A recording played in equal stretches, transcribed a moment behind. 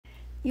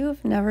You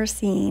have never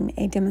seen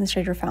a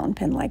demonstrator fountain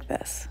pen like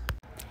this.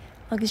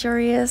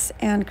 Luxurious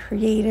and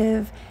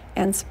creative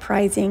and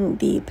surprising,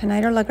 the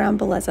Pineider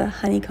Bellezza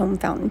Honeycomb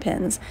fountain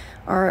pens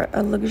are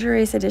a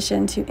luxurious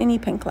addition to any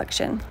pen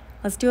collection.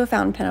 Let's do a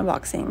fountain pen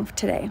unboxing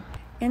today.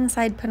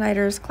 Inside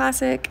Pineider's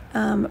classic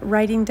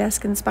writing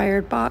desk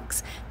inspired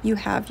box, you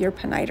have your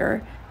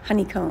Pineider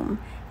Honeycomb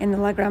in the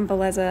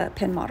Bellezza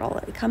pen model.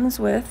 It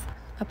comes with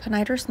a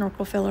Pineider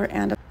Snorkel filler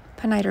and a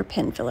Pineider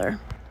Pen Filler,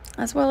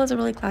 as well as a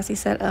really classy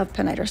set of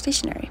Pineider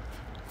stationery,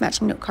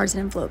 matching note cards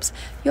and envelopes.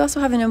 You also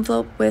have an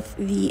envelope with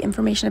the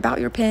information about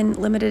your pen,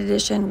 limited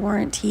edition,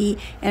 warranty,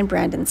 and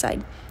brand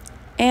inside.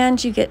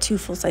 And you get 2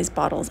 full-size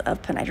bottles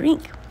of Pineider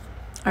ink.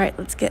 All right,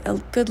 let's get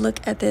a good look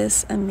at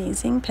this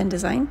amazing pen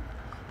design.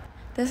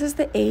 This is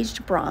the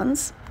aged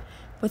bronze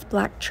with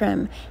black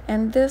trim,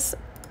 and this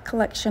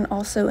collection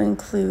also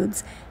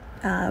includes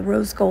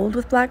rose gold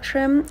with black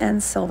trim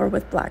and silver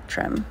with black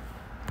trim.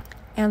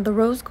 And the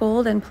rose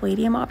gold and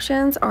palladium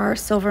options are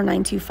silver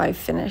 925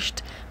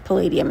 finished,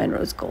 palladium and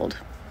rose gold.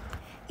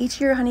 Each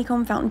of your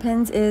Honeycomb fountain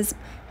pens is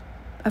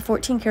a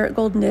 14 karat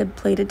gold nib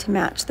plated to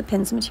match the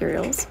pen's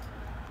materials.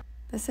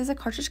 This is a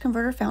cartridge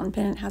converter fountain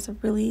pen. It has a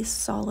really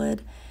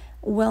solid,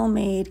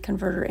 well-made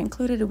converter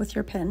included with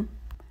your pen.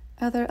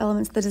 Other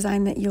elements of the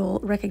design that you'll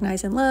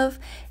recognize and love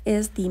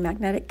is the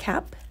magnetic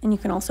cap, and you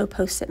can also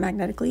post it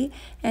magnetically.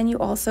 And you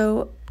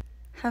also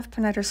have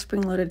Pineider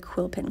spring-loaded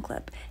quill pen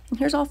clip. And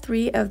here's all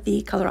 3 of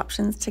the color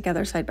options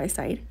together side by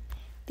side.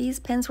 These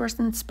pens were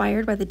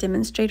inspired by the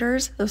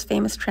Demonstrators, those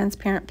famous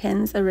transparent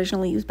pens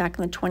originally used back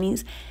in the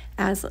 20s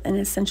as an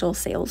essential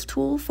sales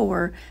tool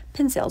for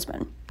pen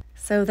salesmen,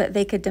 so that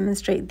they could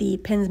demonstrate the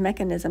pen's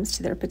mechanisms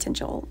to their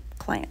potential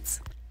clients.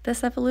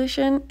 This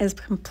evolution is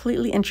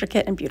completely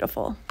intricate and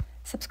beautiful.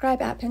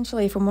 Subscribe at Pen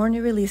Chalet for more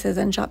new releases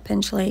and shop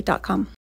penchalet.com.